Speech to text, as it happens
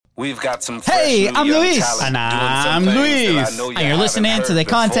We've got some Hey, fresh new I'm young Luis. talent And doing some I'm things Luis. that I know you And you're listening haven't to the heard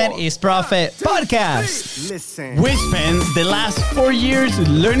Content before. is Profit podcast. We spent the last 4 years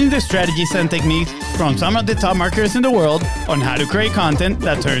learning the strategies and techniques from some of the top marketers in the world on how to create content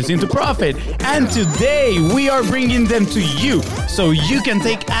that turns into profit. And today we are bringing them to you so you can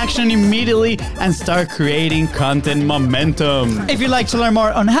take action immediately and start creating content momentum. If you'd like to learn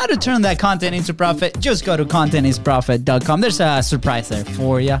more on how to turn that content into profit, just go to contentisprofit.com. There's a surprise there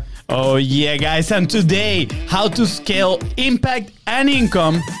for you. Oh yeah, guys, and today, how to scale impact and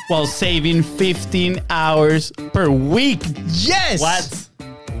income while saving 15 hours per week. Yes!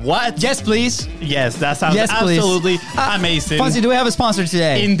 What? Yes, please. Yes, that sounds absolutely amazing. Fonzie, do we have a sponsor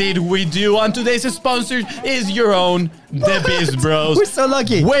today? Indeed, we do. And today's sponsor is your own, The Biz Bros. We're so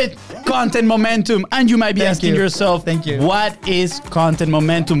lucky. With content momentum. And you might be asking yourself, Thank you. What is content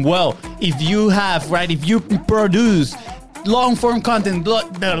momentum? Well, if you produce long-form content, blah,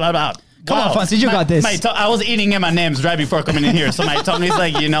 blah, blah, blah. Come on, Fonzie, you got this. I was eating M&M's right before coming in here, so my tongue is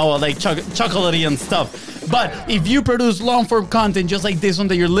like, chocolatey and stuff. But if you produce long-form content just like this one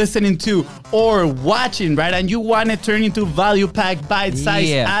that you're listening to or watching, right, and you want to turn into value-packed,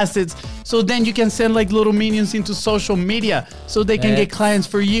 bite-sized assets, so then you can send like little minions into social media so they can get clients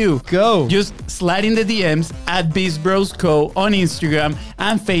for you. Go. Just slide in the DMs at BizBrosCo on Instagram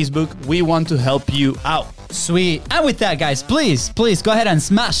and Facebook. We want to help you out. Sweet. And with that, guys, please go ahead and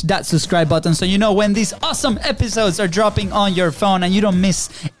smash that subscribe button so you know when these awesome episodes are dropping on your phone and you don't miss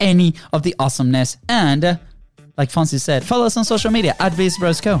any of the awesomeness. And like Fonzie said, follow us on social media at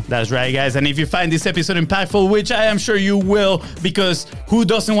BizBrosCo. That's right, guys. And if you find this episode impactful, which I am sure you will, because who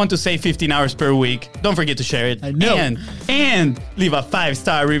doesn't want to save 15 hours per week? Don't forget to share it. I know. And leave a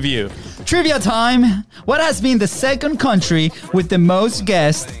 5-star review. Trivia time. What has been the second country with the most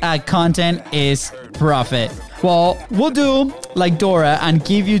guests at Content is Profit? Well, we'll do like Dora and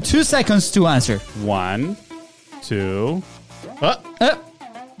give you 2 seconds to answer. 1, 2.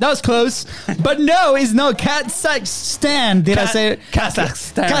 That was close. But no, it's not Kazakhstan. Did I say it?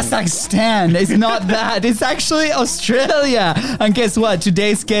 Kazakhstan. Kazakhstan. It's not that. It's actually Australia. And guess what?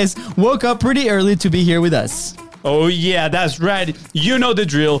 Today's guest woke up pretty early to be here with us. Oh yeah, that's right. You know the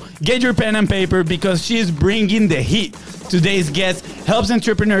drill. Get your pen and paper because she's bringing the heat. Today's guest helps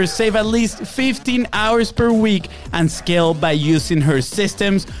entrepreneurs save at least 15 hours per week and scale by using her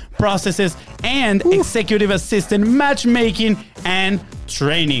systems, processes, and executive assistant matchmaking and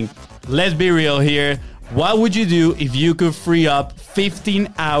training. Let's be real here. What would you do if you could free up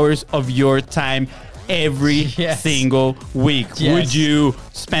 15 hours of your time every single week? Yes. Would you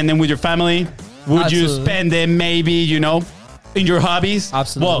spend them with your family? Would you spend them maybe, in your hobbies?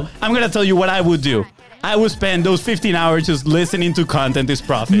 Absolutely. Well, I'm going to tell you what I would do. I would spend those 15 hours just listening to Content is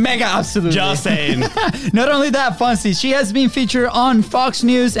Profit. Mega absolutely. Just saying. Not only that, Fonzie, she has been featured on Fox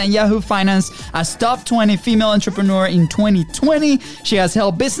News and Yahoo Finance as top 20 female entrepreneur in 2020. She has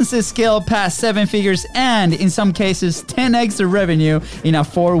helped businesses scale past 7 figures and, in some cases, 10x the revenue in a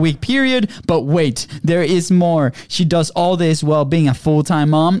 4-week period. But wait, there is more. She does all this while being a full-time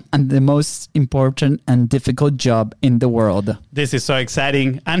mom and the most important and difficult job in the world. This is so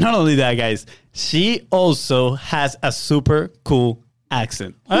exciting. And not only that, guys, she also has a super cool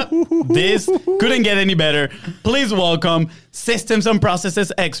accent. This couldn't get any better. Please welcome systems and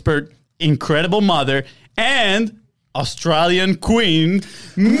processes expert, incredible mother, and Australian queen,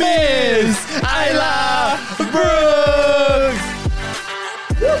 Miss Isla Brooks.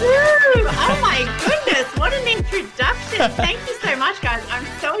 Woohoo! Oh my goodness, what an introduction. Thank you so much, guys. I'm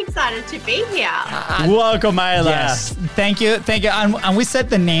so excited to be here. Welcome, Isla. Yes, thank you. And we said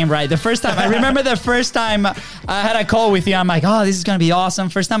the name right. The first time, I remember the first time I had a call with you, I'm like, oh, this is going to be awesome.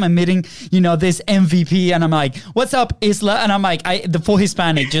 First time I'm meeting, this MVP, and I'm like, what's up, Isla? And I'm like, the full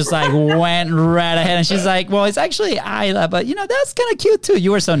Hispanic just like went right ahead. And she's like, well, it's actually Isla, but that's kind of cute too.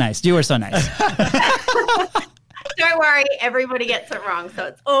 You were so nice. Don't worry, everybody gets it wrong, so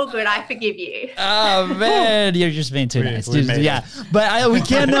it's all good. I forgive you. Oh, man, you're just being too nice. Yeah. But we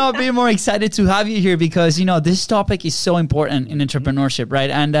cannot be more excited to have you here because, this topic is so important in entrepreneurship,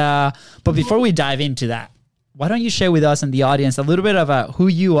 right? And but before we dive into that, why don't you share with us and the audience a little bit about who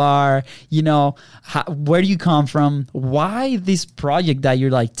you are, where do you come from, why this project that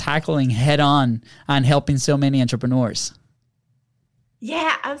you're like tackling head on and helping so many entrepreneurs?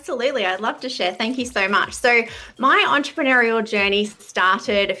 Yeah, absolutely. I'd love to share. Thank you so much. So my entrepreneurial journey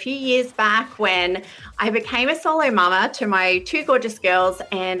started a few years back when I became a solo mama to my 2 gorgeous girls.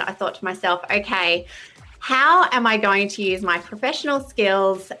 And I thought to myself, okay, how am I going to use my professional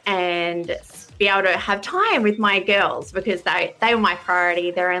skills and be able to have time with my girls, because they were my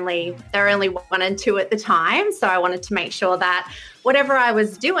priority. They're only 1 and 2 at the time. So I wanted to make sure that whatever I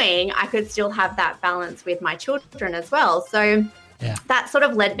was doing, I could still have that balance with my children as well. So that sort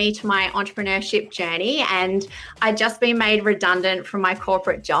of led me to my entrepreneurship journey, and I'd just been made redundant from my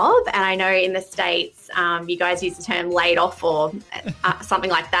corporate job. And I know in the States, you guys use the term laid off or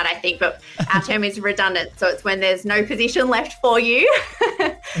something like that, I think, but our term is redundant. So it's when there's no position left for you.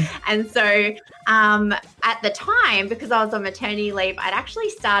 And so at the time, because I was on maternity leave, I'd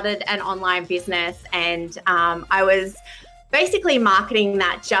actually started an online business, and I was basically marketing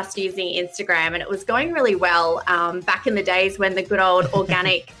that just using Instagram, and it was going really well back in the days when the good old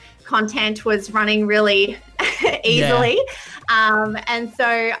organic content was running really easily. And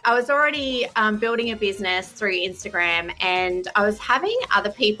so I was already building a business through Instagram, and I was having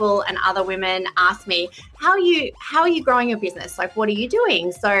other people and other women ask me, how are you growing your business? Like, what are you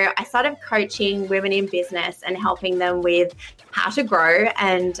doing? So I started coaching women in business and helping them with how to grow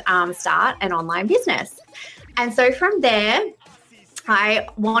and start an online business. And so from there, I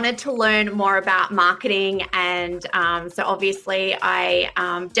wanted to learn more about marketing. And so obviously I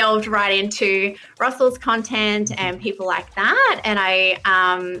delved right into Russell's content and people like that. And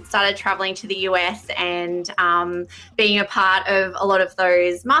I started traveling to the US and being a part of a lot of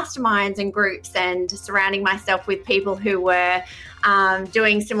those masterminds and groups, and surrounding myself with people who were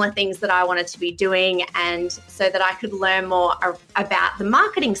doing similar things that I wanted to be doing, and so that I could learn more about the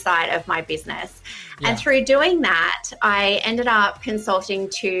marketing side of my business. And through doing that, I ended up consulting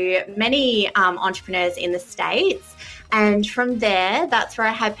to many entrepreneurs in the States. And from there, that's where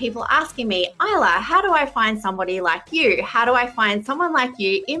I had people asking me, Isla, how do I find somebody like you? How do I find someone like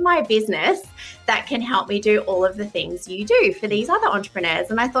you in my business that can help me do all of the things you do for these other entrepreneurs?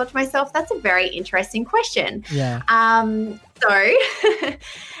 And I thought to myself, that's a very interesting question. So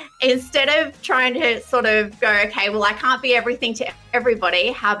instead of trying to sort of go, okay, well, I can't be everything to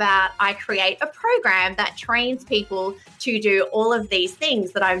everybody, how about I create a program that trains people to do all of these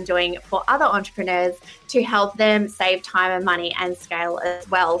things that I'm doing for other entrepreneurs to help them save time and money and scale as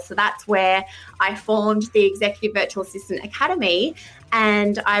well. So that's where I formed the Executive Virtual Assistant Academy.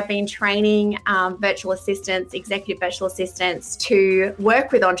 And I've been training virtual assistants, executive virtual assistants, to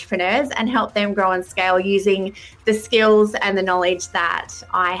work with entrepreneurs and help them grow and scale using the skills and the knowledge that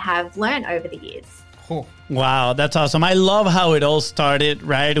I have learned over the years. Cool. Wow, that's awesome. I love how it all started,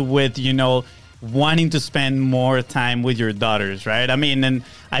 right, with, wanting to spend more time with your daughters, right? I mean, and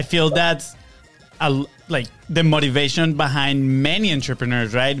I feel that's like the motivation behind many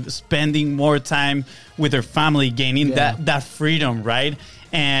entrepreneurs, right? Spending more time with their family, gaining that freedom, right?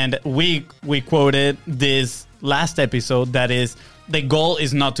 And we quoted this last episode, that is, the goal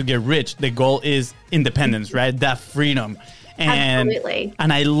is not to get rich. The goal is independence, right? That freedom. Absolutely.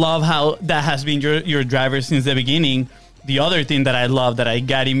 And I love how that has been your driver since the beginning. The other thing that I love that I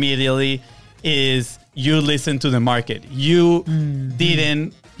got immediately is you listen to the market. You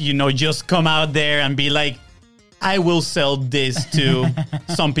didn't, just come out there and be like, I will sell this to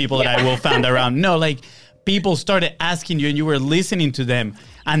some people that I will find around. No, like, people started asking you and you were listening to them.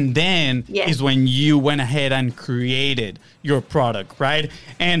 And then is when you went ahead and created your product, right?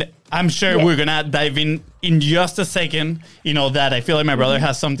 And I'm sure we're going to dive in just a second, that I feel like my brother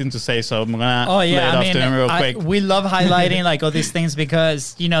has something to say. So I'm going to lay it off to him real quick. We love highlighting like all these things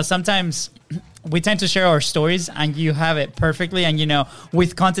because, sometimes we tend to share our stories and you have it perfectly. And,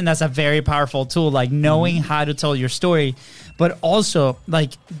 with content, that's a very powerful tool, like knowing how to tell your story. But also,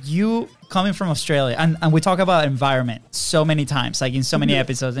 like, you coming from Australia, and we talk about environment so many times, like in so many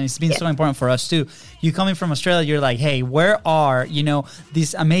episodes, and it's been so important for us too. You coming from Australia, you're like, hey, where are,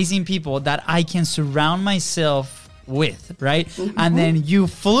 these amazing people that I can surround myself with, right? And then you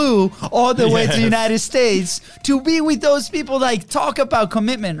flew all the way to the United States to be with those people, like, talk about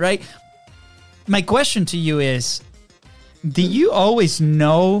commitment, right? My question to you is, do you always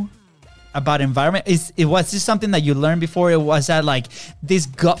know about environment? Was this something that you learned before? It was that like this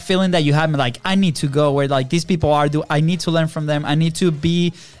gut feeling that you had, like, I need to go where like these people are, I need to learn from them, I need to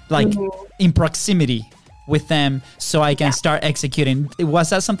be like in proximity with them so I can start executing? Was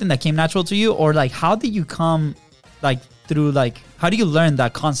that something that came natural to you, or like how did you come like through, like how do you learn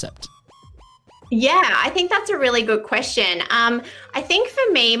that concept? Yeah, I think that's a really good question. I think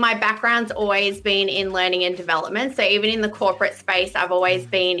for me, my background's always been in learning and development. So even in the corporate space, I've always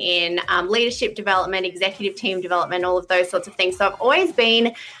been in leadership development, executive team development, all of those sorts of things. So I've always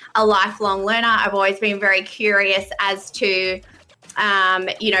been a lifelong learner. I've always been very curious as to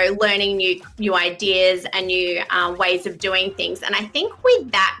learning new ideas and new ways of doing things. And I think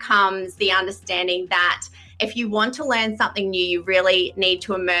with that comes the understanding that if you want to learn something new, you really need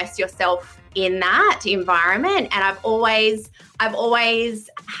to immerse yourself in that environment. And I've always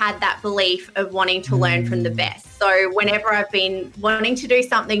had that belief of wanting to learn from the best. So whenever I've been wanting to do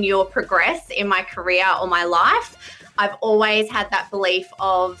something new or progress in my career or my life, I've always had that belief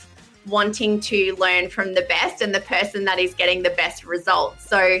of wanting to learn from the best and the person that is getting the best results.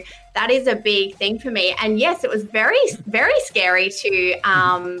 So that is a big thing for me. And yes, it was very, very scary to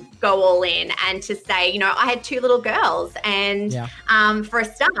go all in and to say, I had 2 little girls and for a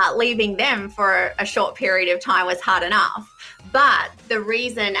start, leaving them for a short period of time was hard enough. But the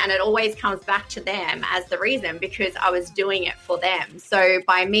reason, and it always comes back to them as the reason, because I was doing it for them. So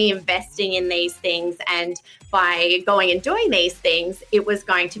by me investing in these things and by going and doing these things, it was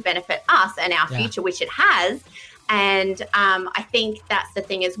going to benefit us and our future, which it has. And I think that's the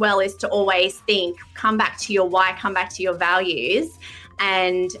thing as well, is to always think, come back to your why, come back to your values,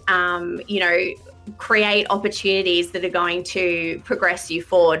 and, create opportunities that are going to progress you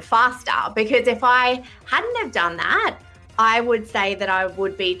forward faster. Because if I hadn't have done that, I would say that I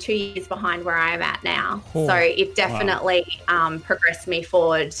would be 2 years behind where I am at now. Cool. So it definitely progressed me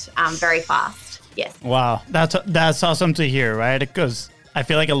forward very fast. Yes. Wow. That's awesome to hear, right? Because I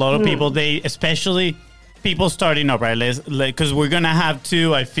feel like a lot of people, especially people starting up, right? Because we're going to have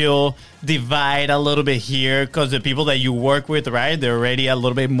to, I feel, divide a little bit here, because the people that you work with, right, they're already a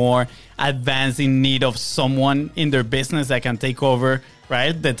little bit more advanced, in need of someone in their business that can take over,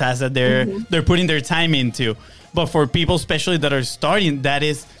 right, the tasks that they're putting their time into. But for people, especially that are starting, that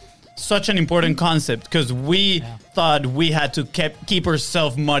is such an important concept, because we thought we had to keep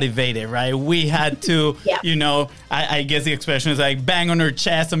ourselves motivated, right? We had to, I guess the expression is like bang on our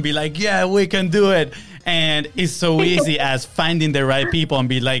chest and be like, yeah, we can do it. And it's so easy as finding the right people and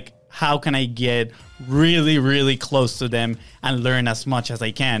be like, how can I get really, really close to them and learn as much as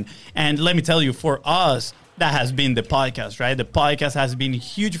I can? And let me tell you, for us, that has been the podcast, right? The podcast has been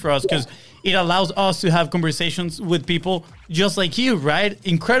huge for us because it allows us to have conversations with people just like you, right?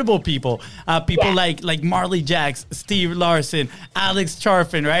 Incredible people. People like Marley Jacks, Steve Larson, Alex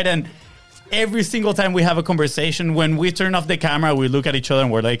Charfen, right? And every single time we have a conversation, when we turn off the camera, we look at each other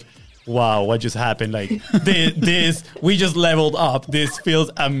and we're like, wow, what just happened? Like this, we just leveled up. This feels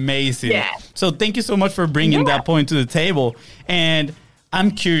amazing. Yeah. So thank you so much for bringing that point to the table. And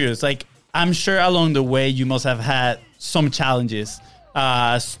I'm curious, like, I'm sure along the way you must have had some challenges.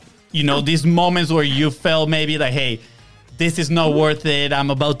 These moments where you felt maybe like, hey, this is not worth it. I'm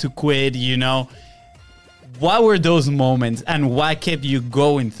about to quit, What were those moments and what kept you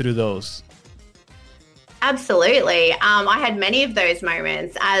going through those? Absolutely. I had many of those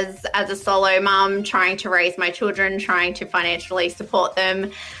moments as a solo mum, trying to raise my children, trying to financially support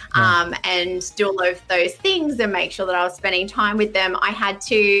them, and do all of those things and make sure that I was spending time with them. I had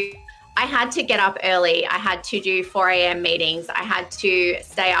to get up early. I had to do 4 a.m. meetings. I had to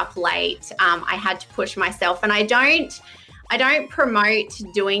stay up late. I had to push myself. And I don't promote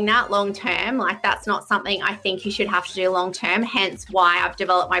doing that long term. Like, that's not something I think you should have to do long term. Hence why I've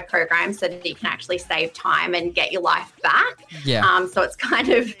developed my program so that you can actually save time and get your life back. Yeah. So it's kind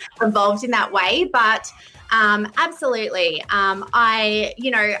of evolved in that way. But absolutely. I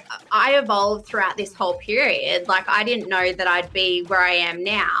evolved throughout this whole period. Like, I didn't know that I'd be where I am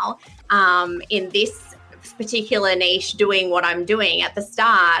now in this particular niche doing what I'm doing. At the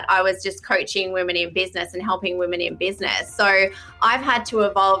start, I was just coaching women in business and helping women in business. So I've had to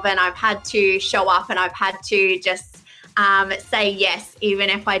evolve and I've had to show up and I've had to just say yes, even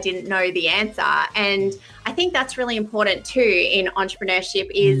if I didn't know the answer. And I think that's really important too in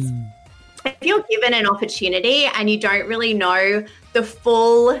entrepreneurship is if you're given an opportunity and you don't really know the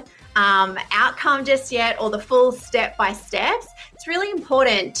full outcome just yet or the full step-by-steps, it's really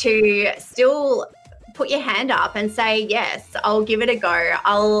important to still put your hand up and say, yes, I'll give it a go.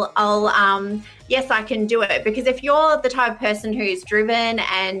 Yes, I can do it. Because if you're the type of person who's driven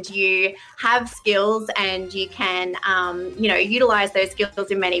and you have skills and you can, utilize those skills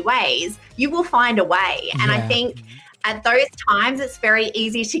in many ways, you will find a way. And I think at those times, it's very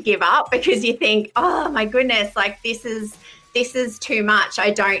easy to give up because you think, oh my goodness, like this is too much.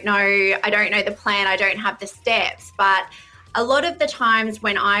 I don't know the plan. I don't have the steps. But a lot of the times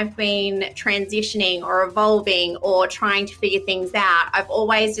when I've been transitioning or evolving or trying to figure things out, I've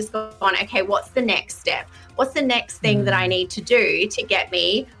always just gone, okay, what's the next step? What's the next thing that I need to do to get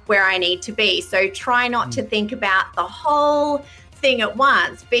me where I need to be? So try not to think about the whole thing at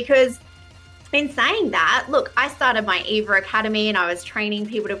once, because in saying that, look, I started my Eva Academy and I was training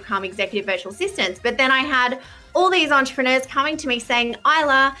people to become executive virtual assistants, but then I had all these entrepreneurs coming to me saying,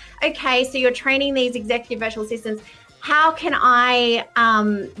 Isla, okay, so you're training these executive virtual assistants. How can I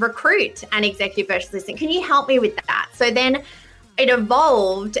recruit an executive virtual assistant? Can you help me with that? So then it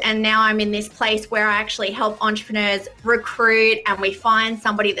evolved, and now I'm in this place where I actually help entrepreneurs recruit, and we find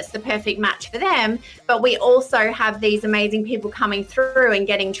somebody that's the perfect match for them. But we also have these amazing people coming through and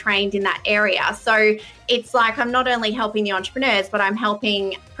getting trained in that area. So it's like I'm not only helping the entrepreneurs, but I'm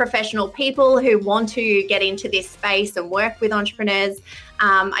helping professional people who want to get into this space and work with entrepreneurs.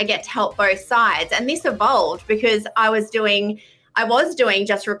 I get to help both sides. And this evolved because I was doing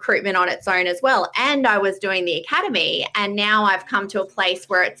just recruitment on its own as well. And I was doing the academy. And now I've come to a place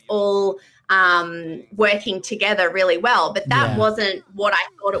where it's all working together really well. But that wasn't what I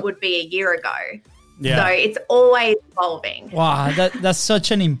thought it would be a year ago. Yeah. So it's always evolving. Wow, that's such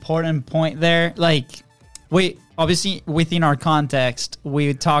an important point there. Like, we obviously within our context,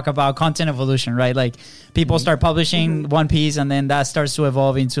 we talk about content evolution, right? Like people start publishing one piece and then that starts to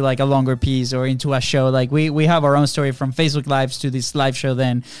evolve into like a longer piece or into a show. Like we have our own story from Facebook Lives to this live show,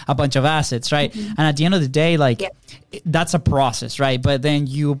 then a bunch of assets, right? And at the end of the day, like that's a process, right? But then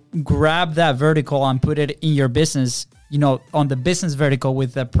you grab that vertical and put it in your business, you know, on the business vertical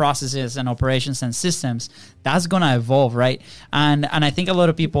with the processes and operations and systems, that's going to evolve, right? And I think a lot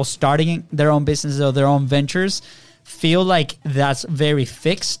of people starting their own businesses or their own ventures feel like that's very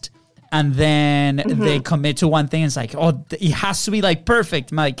fixed. And then they commit to one thing. And it's like, oh, it has to be like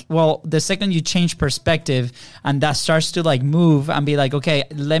perfect. I'm like, well, the second you change perspective and that starts to like move and be like, okay,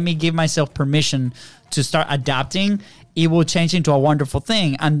 let me give myself permission to start adapting, it will change into a wonderful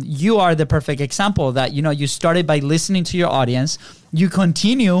thing. And you are the perfect example that, you know, you started by listening to your audience. You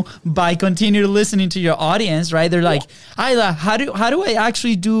continue listening to your audience, right? They're like, Isla, how do I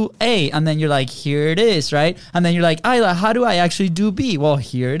actually do A? And then you're like, here it is, right? And then you're like, Isla, how do I actually do B? Well,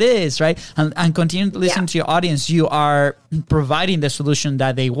 here it is, right? And continue to listen to your audience. You are providing the solution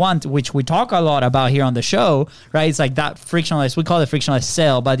that they want, which we talk a lot about here on the show, right? It's like that frictionless, we call it frictionless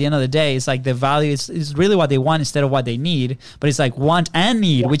sale, but at the end of the day, it's like the value is really what they want instead of what they need, but it's like want and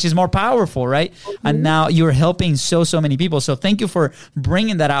need, which is more powerful, right? And now you're helping so many people. So thank you for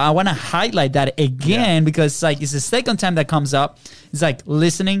bringing that out. I want to highlight that again because like it's the second time that comes up. It's like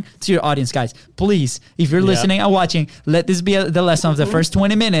listening to your audience, guys. Please, if you're listening and watching, let this be the lesson of the first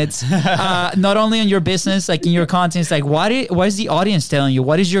 20 minutes. Not only in your business, like in your content, it's like what is the audience telling you?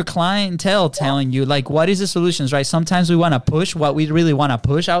 What is your clientele telling you? Like what is the solutions, right? Sometimes we want to push what we really want to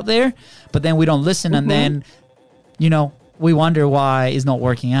push out there, but then we don't listen, and then you know we wonder why it's not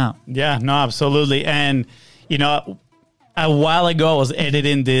working out. Yeah, no, absolutely. And you know, a while ago, I was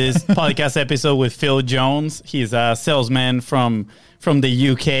editing this podcast episode with Phil Jones. He's a salesman from the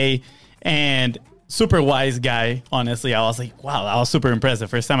UK and super wise guy. Honestly, I was like, wow, I was super impressed the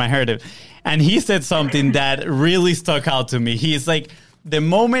first time I heard it. And he said something that really stuck out to me. He's like, the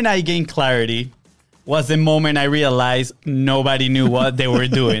moment I gained clarity was the moment I realized nobody knew what they were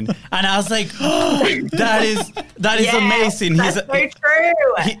doing. And I was like, oh, that is amazing. That's so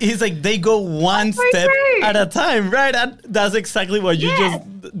true. He's like, they go one step at a time, right? And that's exactly what you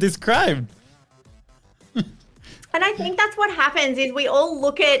just described. And I think that's what happens is we all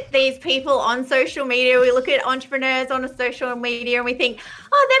look at these people on social media. We look at entrepreneurs on social media and we think,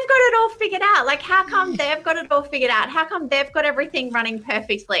 oh, they've got it all figured out. Like, how come they've got it all figured out? How come they've got everything running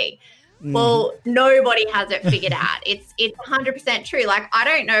perfectly? Well, nobody has it figured out. It's 100% true. Like, I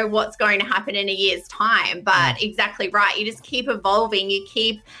don't know what's going to happen in a year's time, but exactly right. You just keep evolving. You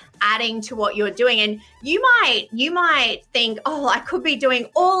keep adding to what you're doing. And you might think, oh, I could be doing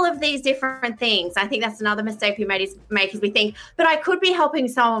all of these different things. I think that's another mistake we make is we think, but I could be helping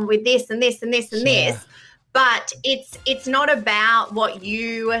someone with this and this and this and this. But it's not about what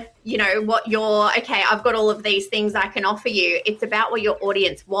I've got all of these things I can offer you. It's about what your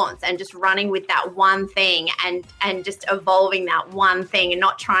audience wants and just running with that one thing and just evolving that one thing and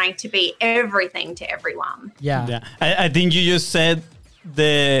not trying to be everything to everyone. Yeah. I think you just said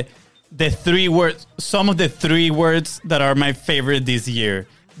the three words, some of the three words that are my favorite this year.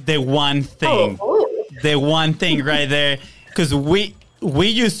 The one thing. The one thing right there. Because we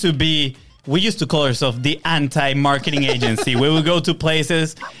used to call ourselves the anti-marketing agency. We would go to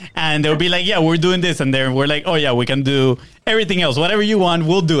places and they'll be like, yeah, we're doing this. And then we're like, oh, yeah, we can do everything else. Whatever you want,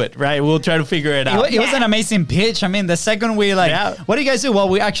 we'll do it, right? We'll try to figure it out. It was an amazing pitch. I mean, the second we what do you guys do? Well,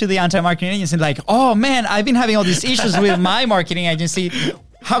 we're actually the anti-marketing agency. Like, oh, man, I've been having all these issues with my marketing agency.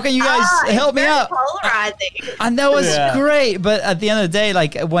 How can you guys help me out? Polarizing. And that was great. But at the end of the day,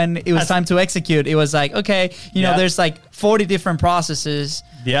 like when it was time to execute, it was like, okay, you know, there's like 40 different processes.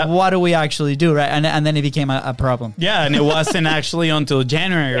 Yeah. What do we actually do, right? And then it became a problem. Yeah, and it wasn't actually until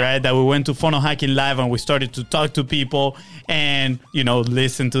January, right, that we went to Funnel Hacking Live and we started to talk to people and, you know,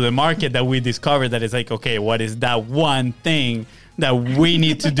 listen to the market, that we discovered that it's like, okay, what is that one thing that we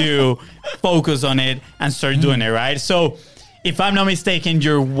need to do, focus on it, and start doing it, right? So if I'm not mistaken,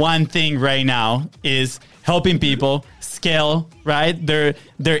 your one thing right now is helping people scale, right, their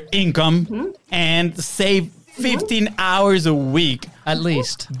income and save 15 hours a week at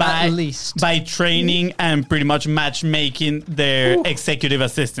least by training and pretty much matchmaking their executive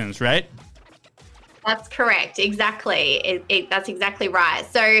assistants, right? That's correct. Exactly. That's exactly right.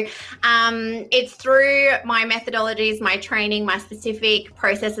 So it's through my methodologies, my training, my specific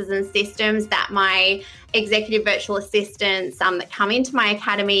processes and systems that my executive virtual assistants that come into my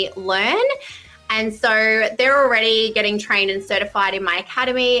academy learn. And so they're already getting trained and certified in my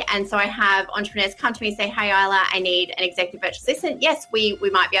academy. And so I have entrepreneurs come to me and say, hey, Isla, I need an executive virtual assistant. Yes, we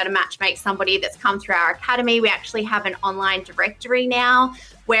might be able to matchmake somebody that's come through our academy. We actually have an online directory now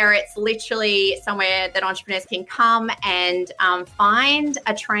where it's literally somewhere that entrepreneurs can come and find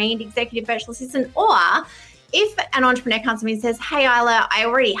a trained executive virtual assistant. Or if an entrepreneur comes to me and says, hey, Isla, I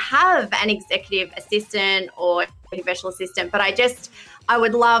already have an executive assistant or virtual assistant, but I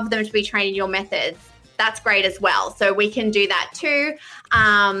would love them to be trained in your methods. That's great as well. So we can do that too.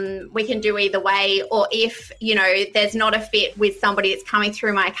 We can do either way. Or if, you know, there's not a fit with somebody that's coming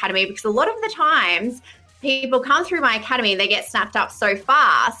through my academy, because a lot of the times people come through my academy and they get snapped up so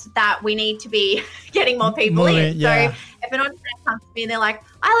fast that we need to be getting more people in. Yeah. So if an entrepreneur comes to me and they're like,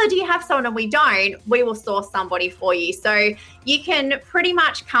 Isla, do you have someone? And we don't, we will source somebody for you. So you can pretty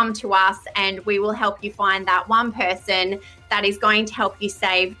much come to us and we will help you find that one person that is going to help you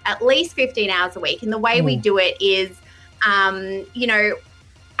save at least 15 hours a week. And the way we do it is, you know,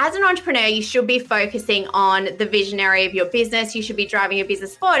 as an entrepreneur, you should be focusing on the visionary of your business. You should be driving your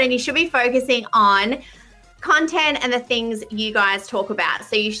business forward and you should be focusing on content and the things you guys talk about.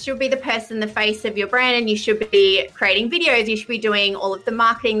 So you should be the person, the face of your brand, and you should be creating videos. You should be doing all of the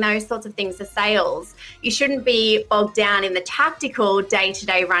marketing, those sorts of things, the sales. You shouldn't be bogged down in the tactical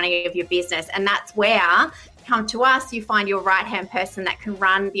day-to-day running of your business. And that's where, come to us, you find your right-hand person that can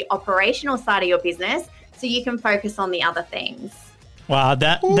run the operational side of your business so you can focus on the other things. Wow,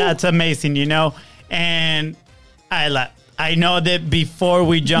 that's amazing, you know. And I know that before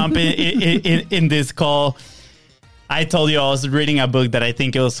we jump in this call, I told you I was reading a book that I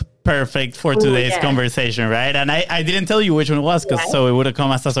think it was perfect for today's conversation, right? And I didn't tell you which one it was, so it would have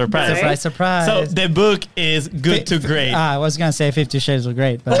come as a surprise. Surprise. So the book is Good to Great. I was going to say 50 Shades of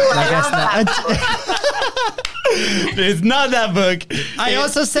Grey, but I guess not. It's not that book. I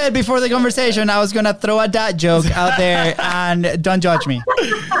also said before the conversation I was going to throw a dad joke out there, and don't judge me.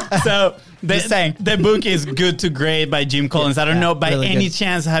 So the book is Good to Great by Jim Collins. I don't know, by really any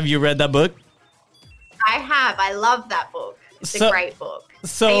chance, have you read that book? I have. I love that book. It's a great book.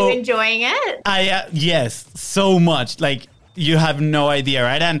 So, are you enjoying it? Yes, so much. Like, you have no idea,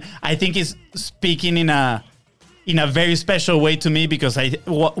 right? And I think it's speaking in a very special way to me, because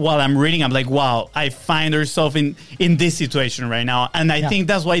while I'm reading, I'm like, wow, I find herself in this situation right now. And I think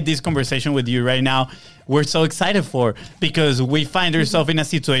that's why this conversation with you right now, we're so excited for, because we find ourselves in a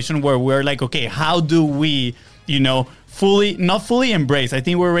situation where we're like, okay, how do we, you know, not fully embrace, I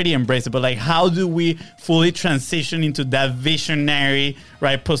think we're already embraced it, but like, how do we fully transition into that visionary,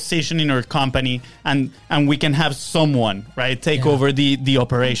 right, position in our company, and we can have someone, right, take over the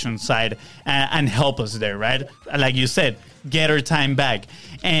operation side and help us there, right? Like you said, get our time back.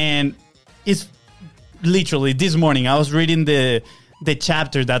 And it's literally this morning, I was reading the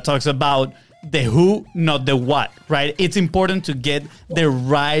chapter that talks about the who, not the what, right? It's important to get the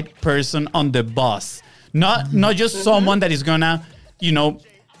right person on the bus. Not just someone that is gonna, you know,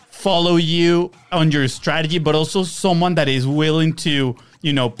 follow you on your strategy, but also someone that is willing to,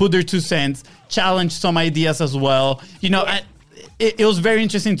 you know, put their 2 cents, challenge some ideas as well. You know, it was very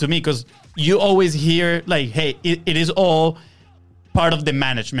interesting to me, because you always hear like, hey, it is all part of the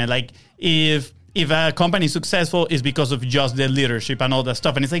management. Like, if a company is successful, it's because of just the leadership and all that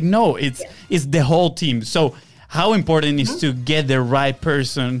stuff. And it's like, no, it's the whole team. So how important is to get the right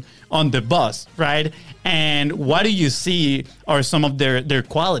person on the bus, right? And what do you see are some of their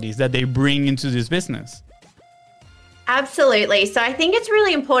qualities that they bring into this business? Absolutely. So I think it's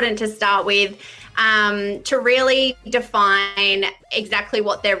really important to start with to really define exactly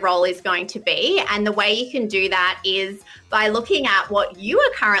what their role is going to be. And the way you can do that is by looking at what you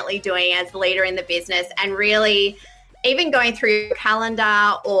are currently doing as the leader in the business and really even going through your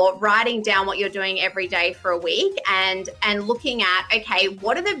calendar or writing down what you're doing every day for a week and looking at, okay,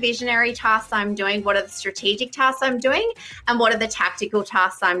 what are the visionary tasks I'm doing? What are the strategic tasks I'm doing? And what are the tactical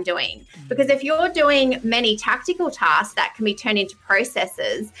tasks I'm doing? Because if you're doing many tactical tasks, that can be turned into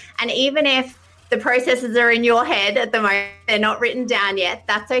processes. And even if the processes are in your head at the moment, they're not written down yet,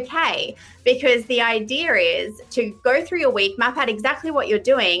 that's okay. Because the idea is to go through your week, map out exactly what you're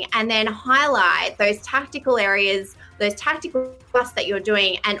doing, and then highlight those tactical areas, those tactical tasks that you're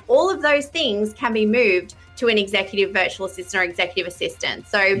doing, and all of those things can be moved to an executive virtual assistant or executive assistant.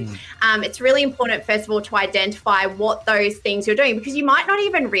 So it's really important, first of all, to identify what those things you're doing, because you might not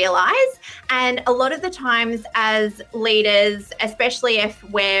even realize. And a lot of the times as leaders, especially if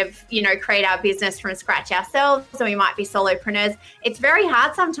we've, create our business from scratch ourselves, or we might be solopreneurs, it's very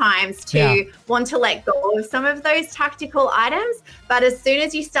hard sometimes to want to let go of some of those tactical items. But as soon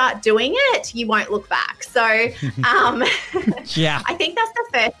as you start doing it, you won't look back. So I think that's the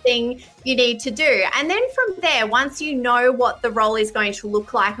first thing you need to do. And then from there, once you know what the role is going to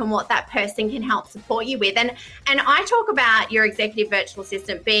look like and what that person can help support you with, and I talk about your executive virtual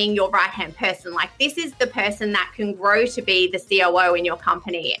assistant being your right-hand person. Like, this is the person that can grow to be the COO in your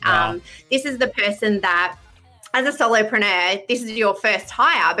company. This is the person that, as a solopreneur, this is your first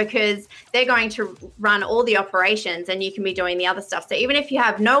hire, because they're going to run all the operations and you can be doing the other stuff. So even if you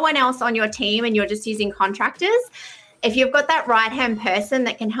have no one else on your team and you're just using contractors, if you've got that right-hand person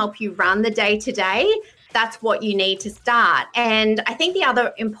that can help you run the day-to-day, that's what you need to start. And I think the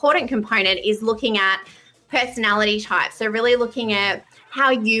other important component is looking at personality types. So really looking at how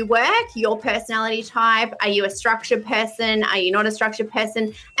you work, your personality type. Are you a structured person? Are you not a structured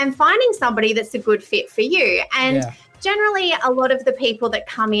person? And finding somebody that's a good fit for you. And generally, a lot of the people that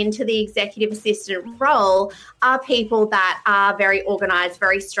come into the executive assistant role are people that are very organized,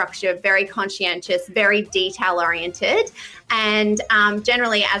 very structured, very conscientious, very detail-oriented. And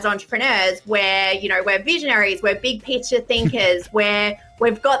generally, as entrepreneurs, we're visionaries, we're big picture thinkers,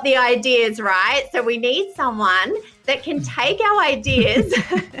 we've got the ideas, right? So we need someone that can take our ideas.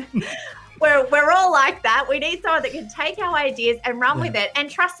 We're all like that. We need someone that can take our ideas and run with it. And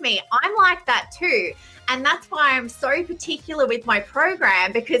trust me, I'm like that too. And that's why I'm so particular with my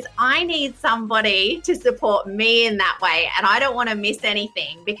program, because I need somebody to support me in that way. And I don't want to miss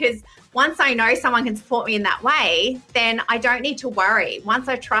anything, because once I know someone can support me in that way, then I don't need to worry. Once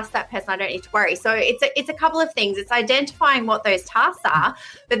I trust that person, I don't need to worry. So it's a couple of things. It's identifying what those tasks are,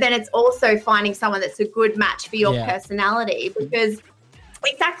 but then it's also finding someone that's a good match for your personality, because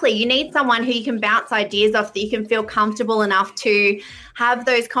exactly, you need someone who you can bounce ideas off, that you can feel comfortable enough to have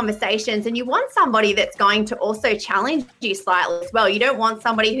those conversations. And you want somebody that's going to also challenge you slightly as well. You don't want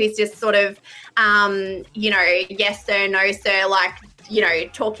somebody who's just sort of, yes sir, no sir, like,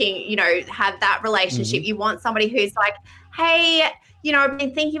 talking, have that relationship. You want somebody who's like, hey, I've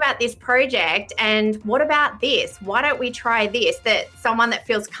been thinking about this project, and what about this? Why don't we try this? That someone that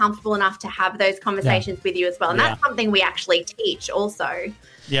feels comfortable enough to have those conversations with you as well. And that's something we actually teach also.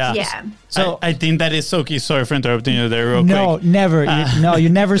 Yeah. So I think that is so key. Sorry for interrupting you there real quick. No, never.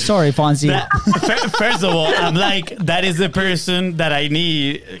 You're never sorry, Fonzie. First of all, I'm like, that is the person that I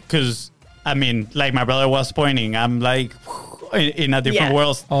need, because, like my brother was pointing, I'm like in a different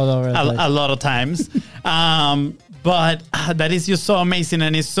world a lot of times. But that is just so amazing,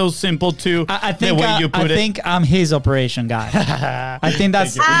 and it's so simple too. I think the way you put it. I think I'm his operation guy. I think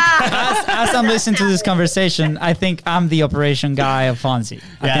that's as I'm listening to this conversation, I think I'm the operation guy of Fonzie.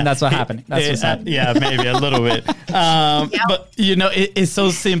 I think that's what happened. That's what's happening. Yeah, maybe a little bit. But it's so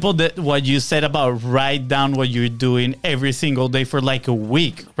simple, that what you said about write down what you're doing every single day for like a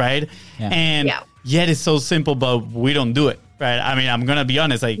week, right? Yeah. And yet it's so simple, but we don't do it. Right. I'm going to be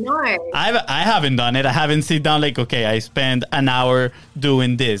honest. Like, no. I haven't done it. I haven't sit down like, okay, I spend an hour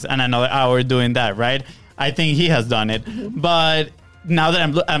doing this and another hour doing that. Right. I think he has done it. Mm-hmm. But now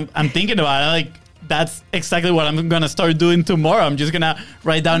that I'm thinking about it, like, that's exactly what I'm going to start doing tomorrow. I'm just going to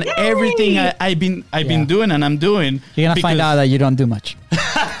write down everything I've been doing and I'm doing. You're going to find out that you don't do much.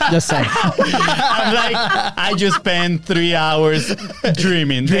 Just saying. I'm like, I just spend 3 hours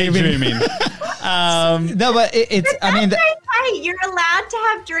daydreaming. No, but it's. You're allowed to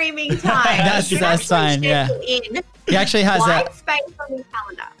have dreaming time. that's fine. Yeah. He actually has white space on his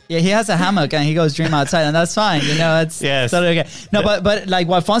calendar. Yeah, he has a hammock and he goes dream outside, and that's fine. It's totally okay. No, but like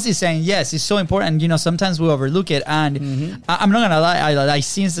what Fonzie is saying, yes, it's so important. Sometimes we overlook it, and I'm not gonna lie.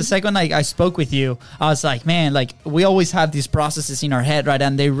 Since the second I spoke with you, I was like, man, like we always have these processes in our head, right?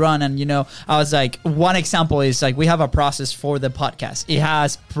 And they run, and I was like, one example is like we have a process for the podcast. It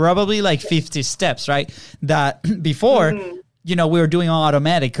has probably like 50 steps, right? That before. you know, we were doing all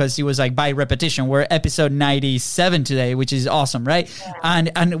automatic because it was like by repetition. We're episode 97 today, which is awesome, right? Yeah.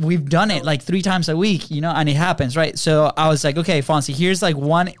 And we've done it like 3 times a week, you know, and it happens, right? So I was like, okay, Fonzie, here's like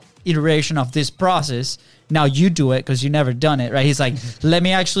one iteration of this process. Now you do it because you never done it, right? He's like, let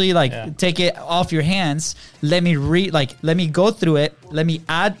me actually like take it off your hands. Let me let me go through it. Let me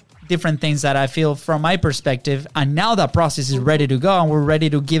add different things that I feel from my perspective, and now that process is ready to go, and we're ready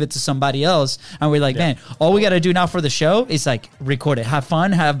to give it to somebody else. And we're like, man, all we got to do now for the show is like record it, have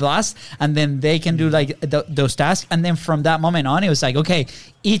fun, have a blast, and then they can do like those tasks. And then from that moment on, it was like, okay,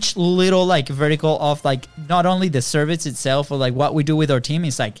 each little like vertical of like not only the service itself or like what we do with our team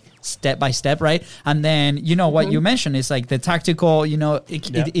is like step by step, right? And then, you know, what you mentioned is like the tactical, you know,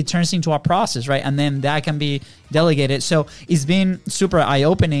 it turns into a process, right? And then that can be delegated. So it's been super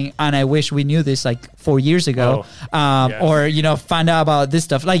eye-opening, and I wish we knew this like 4 years ago, or, you know, find out about this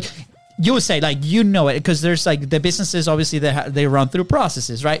stuff. Like, you would say, like, you know it, because there's like the businesses, obviously they run through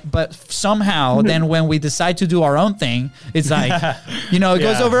processes, right? But somehow then when we decide to do our own thing, it's like, you know, it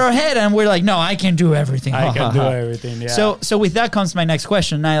goes over our head, and we're like, no, I can do everything. I can do everything, So with that comes my next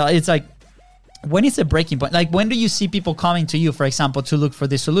question. It's like, when is the breaking point? Like, when do you see people coming to you, for example, to look for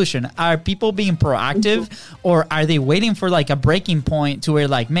this solution? Are people being proactive, or are they waiting for like a breaking point to where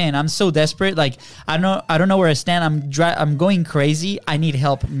like, man, I'm so desperate. Like, I don't know where I stand. I'm going crazy. I need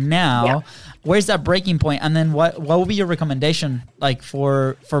help now. Yeah. Where's that breaking point? And then what would be your recommendation like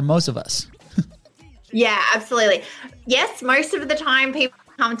for most of us? Yeah, absolutely. Yes, most of the time people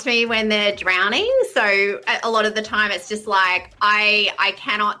come to me when they're drowning. So a lot of the time it's just like, I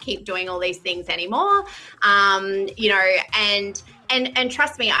cannot keep doing all these things anymore. You know, and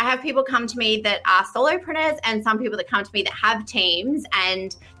trust me, I have people come to me that are solopreneurs, and some people that come to me that have teams,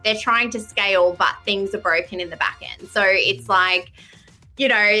 and they're trying to scale, but things are broken in the back end. So it's like, you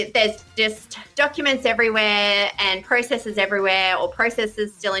know, there's just documents everywhere and processes everywhere, or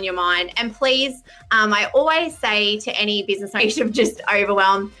processes still in your mind. And please, I always say to any business owner, you're just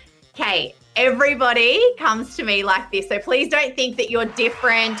overwhelmed. Okay, everybody comes to me like this. So please don't think that you're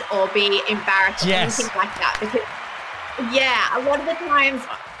different or be embarrassed or anything like that. Because, yeah, a lot of the times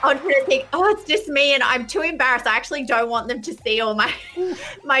entrepreneurs think, oh, it's just me and I'm too embarrassed. I actually don't want them to see all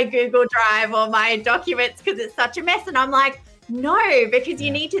my Google Drive or my documents because it's such a mess. And I'm like, no, because you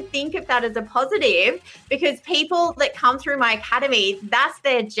need to think of that as a positive, because people that come through my academy, that's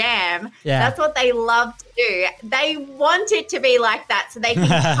their jam. Yeah. That's what they love to do. They want it to be like that so they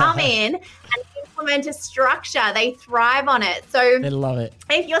can come in and implement a structure. They thrive on it. So they love it.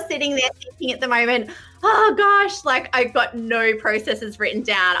 If you're sitting there thinking at the moment, oh gosh, like I've got no processes written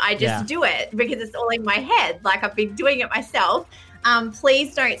down, I just do it because it's all in my head. Like I've been doing it myself.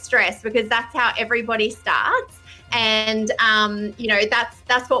 Please don't stress, because that's how everybody starts. And, you know,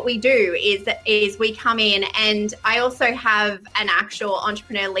 that's what we do is we come in, and I also have an actual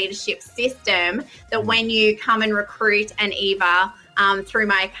entrepreneur leadership system that when you come and recruit an Eva through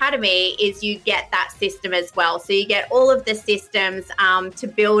my academy, is you get that system as well. So you get all of the systems to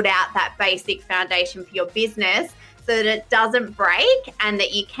build out that basic foundation for your business, so that it doesn't break and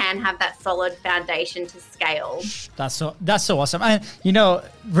that you can have that solid foundation to scale. That's so awesome. And, you know,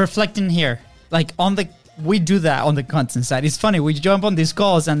 reflecting here, like we do that on the content side. It's funny. We jump on these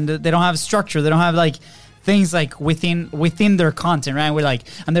calls and they don't have structure. They don't have like things like within their content, right? We're like,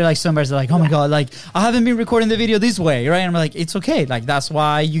 and they're like, somebody's like, oh my God, like I haven't been recording the video this way, right? And we're like, it's okay. Like, that's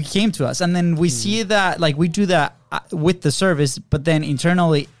why you came to us. And then we see that, like, we do that with the service, but then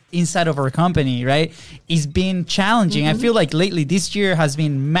internally inside of our company, right, it's been challenging. I feel like lately this year has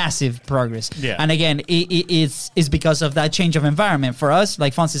been massive progress. Yeah. And again, it's because of that change of environment. For us,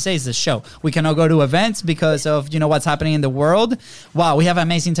 like Fonzie says, the show. We cannot go to events because of, you know, what's happening in the world. Wow, we have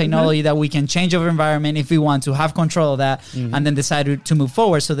amazing technology that we can change our environment if we want to have control of that, and then decide to move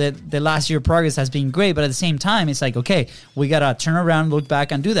forward. So that the last year progress has been great, but at the same time, it's like, okay, we gotta turn around, look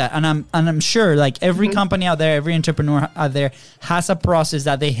back, and do that. And I'm sure like every company out there, every entrepreneur out there has a process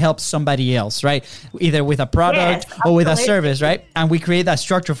that they help somebody else, right? Either with a product or with a service, right? And we create that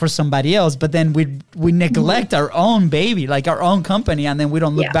structure for somebody else, but then we neglect our own baby, like our own company, and then we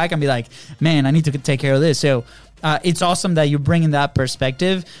don't look back and be like, man, I need to take care of this. So it's awesome that you bring in that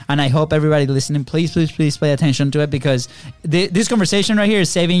perspective, and I hope everybody listening, please pay attention to it, because this conversation right here is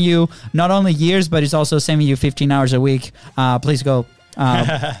saving you not only years, but it's also saving you 15 hours a week. Please go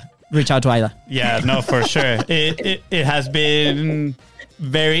reach out to Ayla. Yeah, no, for sure. It has been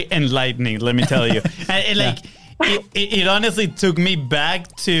very enlightening, let me tell you. And it honestly took me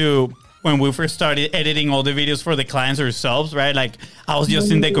back to when we first started editing all the videos for the clients ourselves, right? Like I was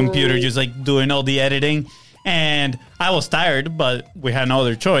just in the computer, just like doing all the editing, and I was tired, but we had no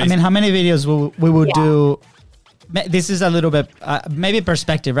other choice. I mean, how many videos we would do this is a little bit maybe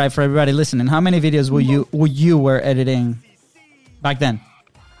perspective, right, for everybody listening. How many videos were you were editing back then?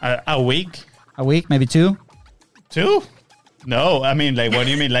 A week? A week, maybe 2? 2? No, I mean, like, what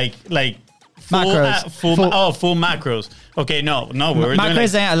do you mean? Like full, macros. Full macros. Okay, no, we were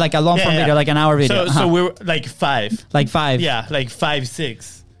macros doing like a long form video, like an hour video. So we were like 5. Like 5. Yeah, like 5,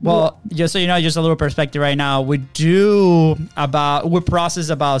 6. Well, just so you know, just a little perspective right now, we process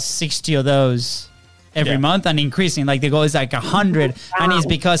about 60 of those every month and increasing. Like the goal is like 100, and it's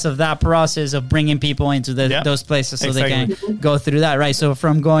because of that process of bringing people into those places so they can go through that, right? So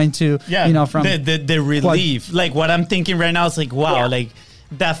from going to, from the relief, like what I'm thinking right now is like, wow, like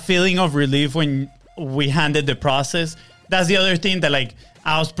that feeling of relief when we handed the process. That's the other thing that like,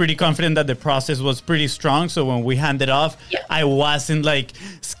 I was pretty confident that the process was pretty strong. So when we handed off, I wasn't like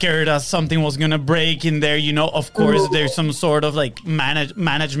scared that something was going to break in there. Of course, there's some sort of like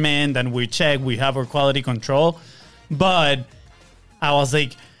management and we have our quality control. But I was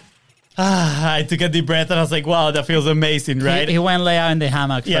like, I took a deep breath and I was like, wow, that feels amazing, right? He went lay out in the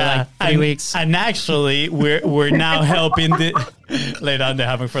hammock for like 3 weeks. And actually, we're now helping lay down in the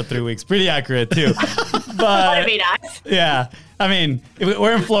hammock for 3 weeks. Pretty accurate too. But that'd be nice. Yeah. I mean, if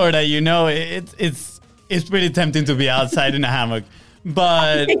we're in Florida, it's pretty tempting to be outside in a hammock.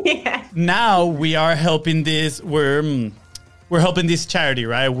 But now we are helping we're helping this charity,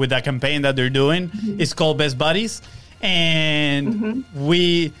 right? With that campaign that they're doing. It's called Best Buddies. And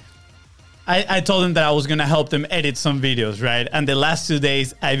I told them that I was going to help them edit some videos, right? And the last 2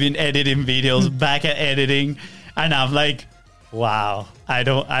 days, I've been editing videos, back at editing. And I'm like, wow, I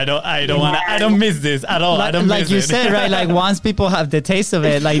don't miss this at all. I don't miss it. Like you said, right? Like once people have the taste of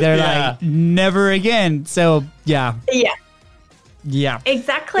it, like they're like never again. So yeah,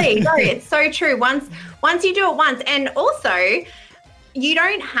 exactly. No, it's so true. Once you do it once, and also you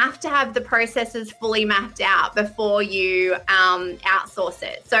don't have to have the processes fully mapped out before you outsource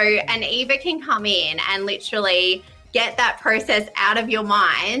it. So an Eva can come in and literally get that process out of your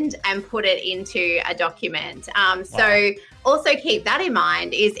mind and put it into a document. So also keep that in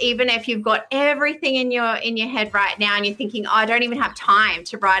mind, is even if you've got everything in your head right now and you're thinking, I don't even have time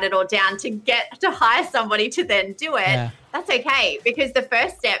to write it all down to hire somebody to then do it, that's okay. Because the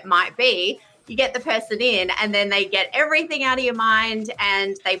first step might be you get the person in and then they get everything out of your mind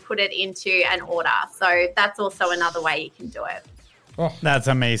and they put it into an order. So that's also another way you can do it. Oh, that's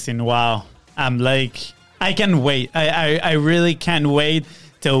amazing. Wow. I'm like, I can wait. I really can't wait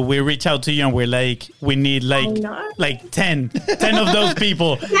till we reach out to you and we're like, we need like 10 of those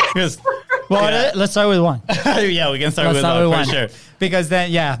people. Let's start with one. Yeah, we can start with one for sure. Because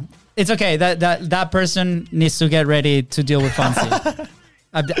then, it's okay. That person needs to get ready to deal with Fonzie.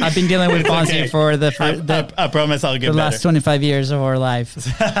 I've been dealing with Fonzie for I promise I'll get the last 25 years of our life.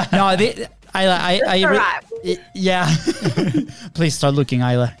 No, yeah. Please start looking,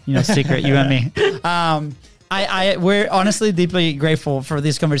 Isla. Secret, you and me. We're honestly deeply grateful for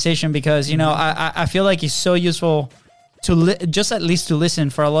this conversation because, I feel like it's so useful to just at least to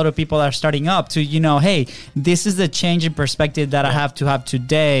listen for a lot of people that are starting up to, hey, this is the change in perspective that I have to have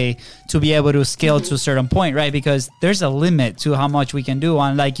today to be able to scale to a certain point, right? Because there's a limit to how much we can do.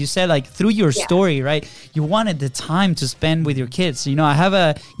 And like you said, like through your story, right? You wanted the time to spend with your kids. I have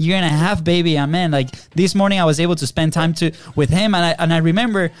a 1.5 baby, and man, like this morning I was able to spend time with him. And I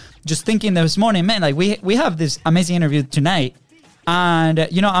remember just thinking this morning, man, like we have this amazing interview tonight. And,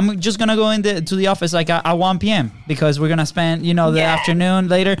 I'm just going to go to the office like at 1 p.m. because we're going to spend, the afternoon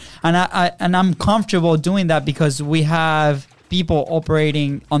later. And I'm comfortable doing that because we have people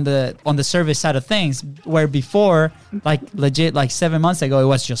operating on the service side of things, where before, like legit, like 7 months ago, it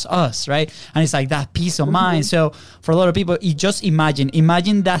was just us, right? And it's like that peace of mind. So for a lot of people, you just imagine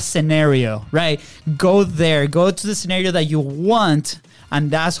that scenario, right? Go to the scenario that you want. And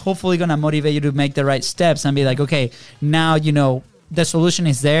that's hopefully going to motivate you to make the right steps and be like, okay, now, the solution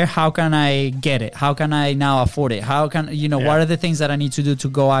is there. How can I get it? How can I now afford it? How can, what are the things that I need to do to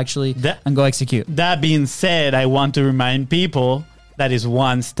go actually and go execute? That being said, I want to remind people that is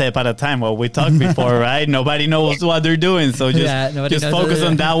one step at a time. What we talked before, right? Nobody knows what they're doing. So just focus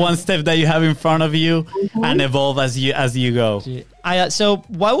on that one step that you have in front of you and evolve as you go. So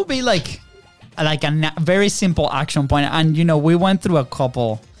what would be like a very simple action point? And, we went through a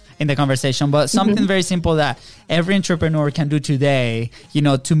couple in the conversation, but something very simple that every entrepreneur can do today,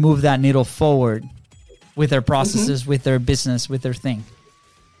 to move that needle forward with their processes, with their business, with their thing.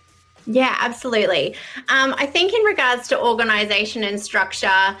 Yeah, absolutely. I think in regards to organization and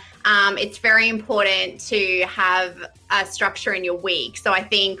structure, it's very important to have a structure in your week. So I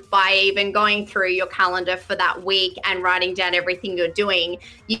think by even going through your calendar for that week and writing down everything you're doing,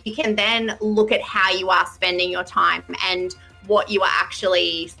 you can then look at how you are spending your time and what you are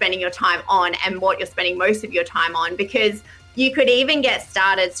actually spending your time on and what you're spending most of your time on, because you could even get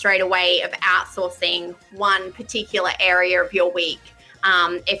started straight away of outsourcing one particular area of your week.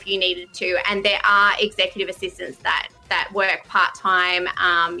 If you needed to. And there are executive assistants that work part-time,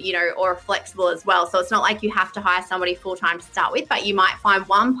 or flexible as well. So it's not like you have to hire somebody full-time to start with, but you might find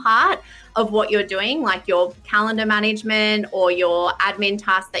one part of what you're doing, like your calendar management or your admin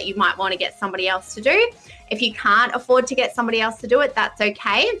tasks, that you might want to get somebody else to do. If you can't afford to get somebody else to do it, that's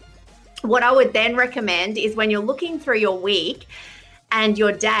okay. What I would then recommend is when you're looking through your week and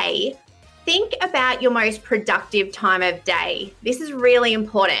your day, think about your most productive time of day. This is really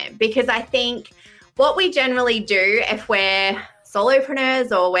important because I think what we generally do if we're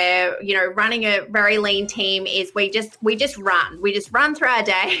solopreneurs or we're, running a very lean team is we just run. We just run through our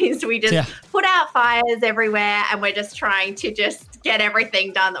days. We just put out fires everywhere and we're just trying to just get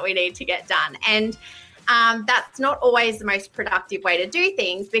everything done that we need to get done. And that's not always the most productive way to do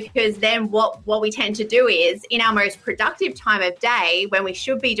things, because then what we tend to do is in our most productive time of day, when we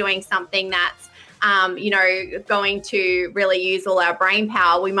should be doing something that's, going to really use all our brain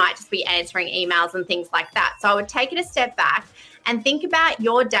power, we might just be answering emails and things like that. So I would take it a step back and think about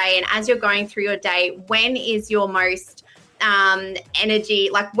your day. And as you're going through your day, when is your most energy,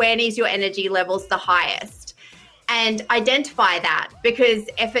 when is your energy levels the highest? And identify that, because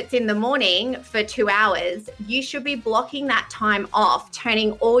if it's in the morning for 2 hours, you should be blocking that time off,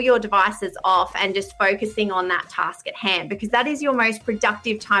 turning all your devices off and just focusing on that task at hand, because that is your most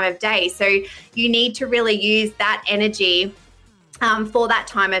productive time of day. So you need to really use that energy for that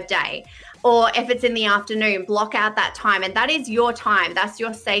time of day. Or if it's in the afternoon, block out that time. And that is your time. That's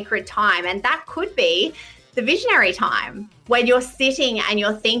your sacred time. And that could be the visionary time when you're sitting and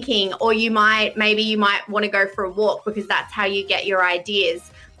you're thinking, or maybe you might want to go for a walk, because that's how you get your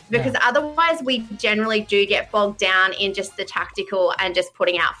ideas. Because otherwise we generally do get bogged down in just the tactical and just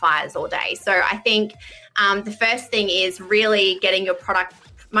putting out fires all day. So I think the first thing is really getting your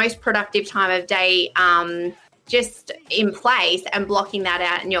most productive time of day just in place and blocking that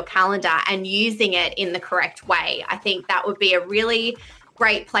out in your calendar and using it in the correct way. I think that would be a really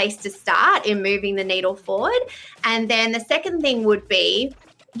great place to start in moving the needle forward. And then the second thing would be,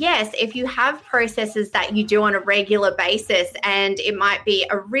 yes, if you have processes that you do on a regular basis, and it might be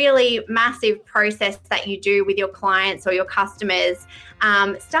a really massive process that you do with your clients or your customers,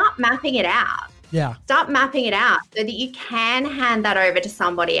 start mapping it out. Yeah. Start mapping it out so that you can hand that over to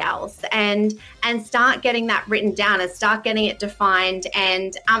somebody else and start getting that written down and start getting it defined.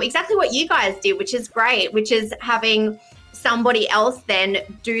 And exactly what you guys did, which is great, which is having somebody else then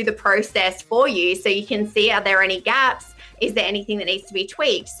do the process for you, so you can see, are there any gaps? Is there anything that needs to be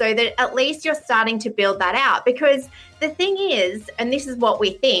tweaked? So that at least you're starting to build that out. Because the thing is, and this is what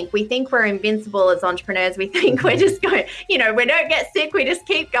we think we're invincible as entrepreneurs. We think we're just going, we don't get sick, we just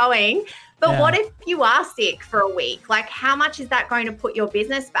keep going. But what if you are sick for a week? How much is that going to put your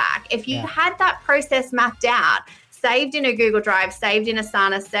business back? If you had that process mapped out, saved in a Google Drive, saved in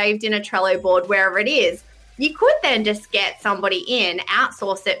Asana, saved in a Trello board, wherever it is, you could then just get somebody in,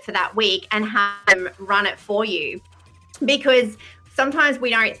 outsource it for that week and have them run it for you. Because sometimes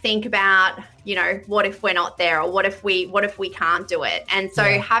we don't think about, what if we're not there, or what if we can't do it? And so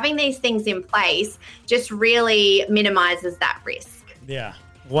having these things in place just really minimizes that risk. Yeah.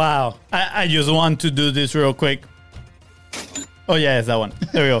 Wow. I just want to do this real quick. Oh, yeah, it's that one.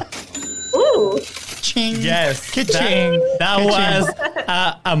 There we go. Ooh. Ching. Yes. Ka-ching. That was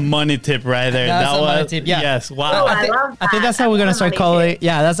a money tip right there. That was a money tip. Yeah. Yes. Wow. Oh, I love that. I think that's how we're going to start calling it.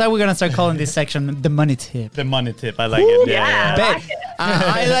 Yeah, that's how we're going to start calling this section the money tip. The money tip. I like it. Yeah. Babe, like it.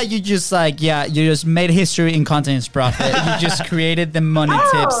 I like you just you just made history in Content is Profit. You just created the money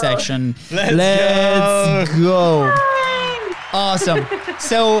tip section. Let's go. Awesome.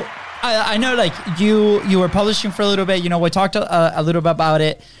 So I know you were publishing for a little bit. We talked a little bit about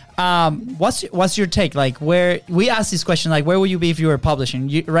it. What's your take? Where we asked this question, where would you be if you were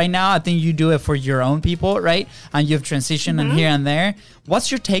publishing? Right now, I think you do it for your own people, right? And you've transitioned and here and there.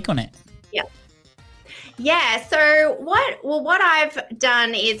 What's your take on it? Yeah. So what I've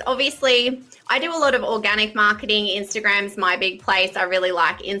done is, obviously I do a lot of organic marketing. Instagram's my big place. I really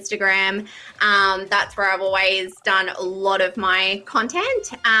like Instagram. That's where I've always done a lot of my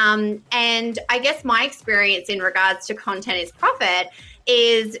content. And I guess my experience in regards to Content is Profit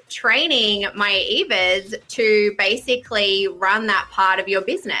is training my Evas to basically run that part of your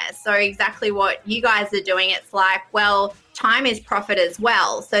business. So exactly what you guys are doing, it's like, well, time is profit as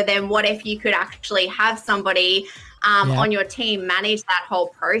well. So then what if you could actually have somebody on your team manage that whole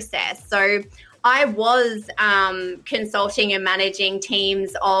process? So I was consulting and managing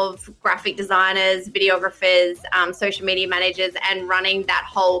teams of graphic designers, videographers, social media managers, and running that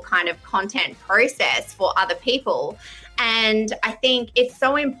whole kind of content process for other people. And I think it's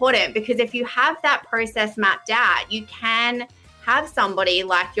so important because if you have that process mapped out, you can have somebody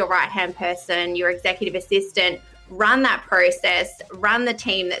like your right-hand person, your executive assistant, run that process, run the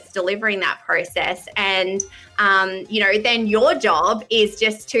team that's delivering that process. And, then your job is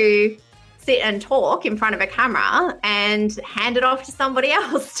just to sit and talk in front of a camera and hand it off to somebody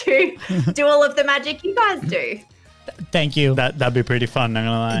else to do all of the magic you guys do. Thank you. That'd be pretty fun, not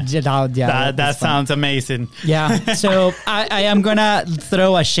gonna lie. That sounds amazing. Yeah. So I am gonna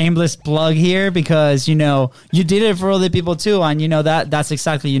throw a shameless plug here because you did it for other people too, and that's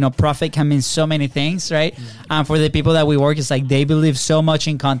exactly profit can mean so many things, right? And for the people that we work, it's like they believe so much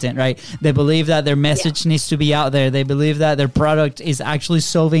in content, right? They believe that their message needs to be out there. They believe that their product is actually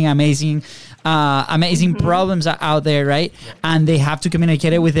solving amazing problems out there, right? And they have to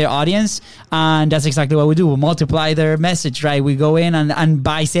communicate it with their audience, and that's exactly what we do. We multiply their message, right? We go in and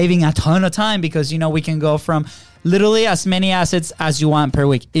by saving a ton of time because we can go from literally as many assets as you want per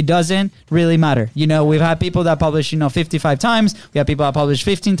week. It doesn't really matter. We've had people that publish 55 times. We have people that publish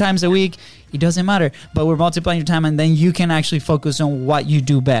 15 times a week. It doesn't matter, but we're multiplying your time, and then you can actually focus on what you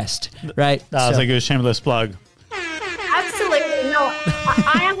do best, right? That was a good shameless plug. Absolutely. No,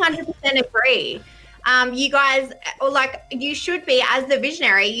 I 100% agree. You guys, you should be, as the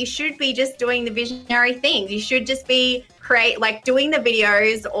visionary, you should be just doing the visionary things. You should just be doing the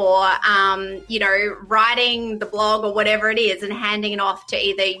videos or, writing the blog or whatever it is and handing it off to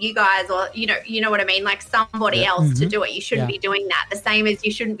either you guys or, you know what I mean? Like somebody else to do it. You shouldn't be doing that. The same as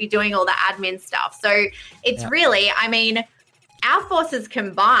you shouldn't be doing all the admin stuff. So it's really, our forces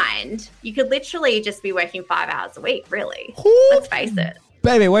combined, you could literally just be working 5 hours a week, really. Let's face it.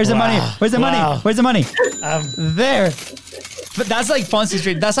 Baby, where's the money? Where's the money? Where's the money? There. But that's like Fonzie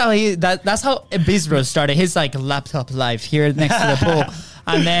Street. That's how Bizbro started his laptop life here next to the pool.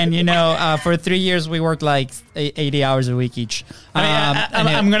 And then, for 3 years, we worked 80 hours a week each.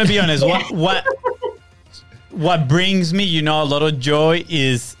 I'm going to be honest. What brings me, a lot of joy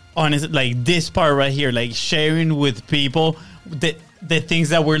is honestly, this part right here, sharing with people the things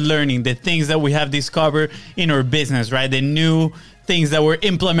that we're learning, the things that we have discovered in our business, right? The new things that we're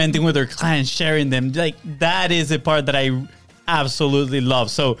implementing with our clients, sharing them. That is a part that I absolutely love.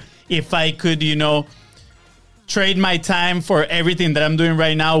 So if I could, trade my time for everything that I'm doing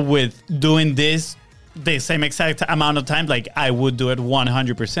right now with doing this the same exact amount of time, I would do it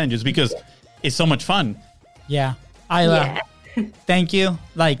 100% just because it's so much fun. Yeah. Thank you.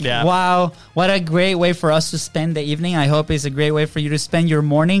 Wow, what a great way for us to spend the evening. I hope it's a great way for you to spend your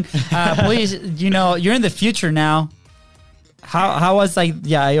morning. Please, you're in the future now. How was how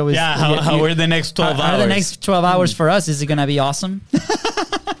are the next 12 hours? How are the next 12 hours for us? Is it going to be awesome?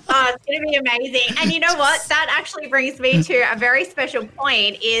 Oh, it's going to be amazing. And you know what? That actually brings me to a very special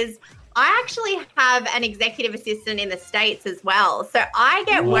point is I actually have an executive assistant in the States as well. So I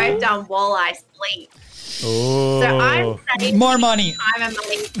get work done while I sleep. Oh. So I'm saving more money. Time and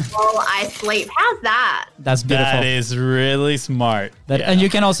money while I sleep. How's that? That's beautiful. That is really smart. And you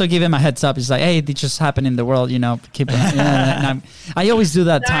can also give him a heads up. It's like, hey, it just happened in the world. Keep. I always do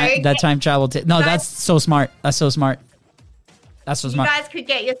that time travel. That's so smart. That's so smart. That's so smart. You guys could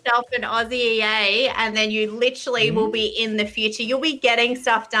get yourself an Aussie EA, and then you literally will be in the future. You'll be getting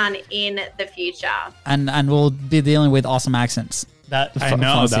stuff done in the future, and we'll be dealing with awesome accents. I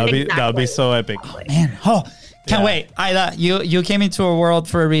know that'll be so epic. Oh, man, can't wait. Ayla, you came into our world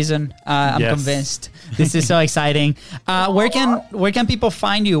for a reason. I'm convinced. This is so exciting. Where can people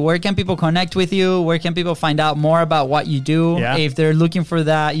find you? Where can people connect with you? Where can people find out more about what you do? If they're looking for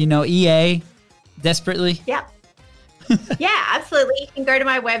that, EA desperately. Yeah. Yeah, absolutely. You can go to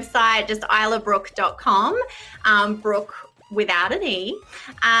my website, just aylabrook.com, Brooke without an E.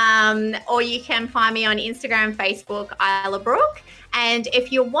 Or you can find me on Instagram, Facebook, Ayla Brooke. And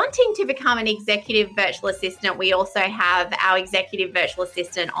if you're wanting to become an executive virtual assistant, we also have our executive virtual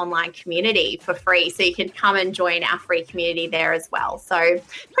assistant online community for free. So you can come and join our free community there as well. So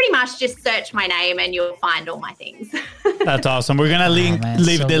pretty much just search my name and you'll find all my things. That's awesome. We're going to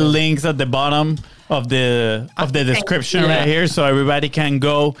leave the links at the bottom of the description right here, so everybody can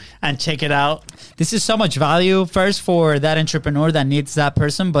go and check it out. This is so much value, first for that entrepreneur that needs that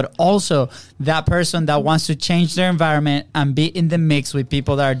person, but also that person that wants to change their environment and be in the mix with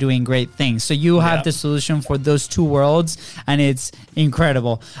people that are doing great things. So you have the solution for those two worlds, and it's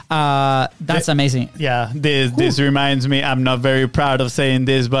incredible. That's amazing. Yeah, this reminds me, I'm not very proud of saying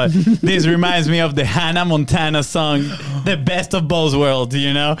this, but this reminds me of the Hannah Montana song, The Best of Both Worlds,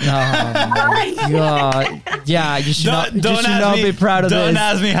 you know? Oh my God. Yeah, you should not be proud of this. Don't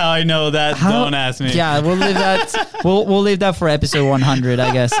ask me how I know that. Don't ask me. Yeah, we'll leave that. we'll leave that for episode 100,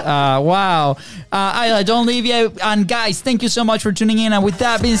 I guess. Wow. Ayla, don't leave yet. And guys, thank you so much for tuning in. And with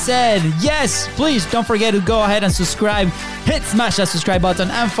that being said, yes, please don't forget to go ahead and subscribe. Smash that subscribe button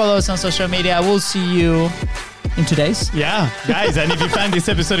and follow us on social media. We'll see you in 2 days. Yeah, guys, and if you found this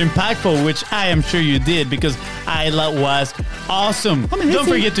episode impactful, which I am sure you did because Ayla was awesome, don't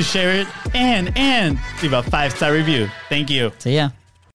forget to share it and leave a 5-star review. Thank you. See ya.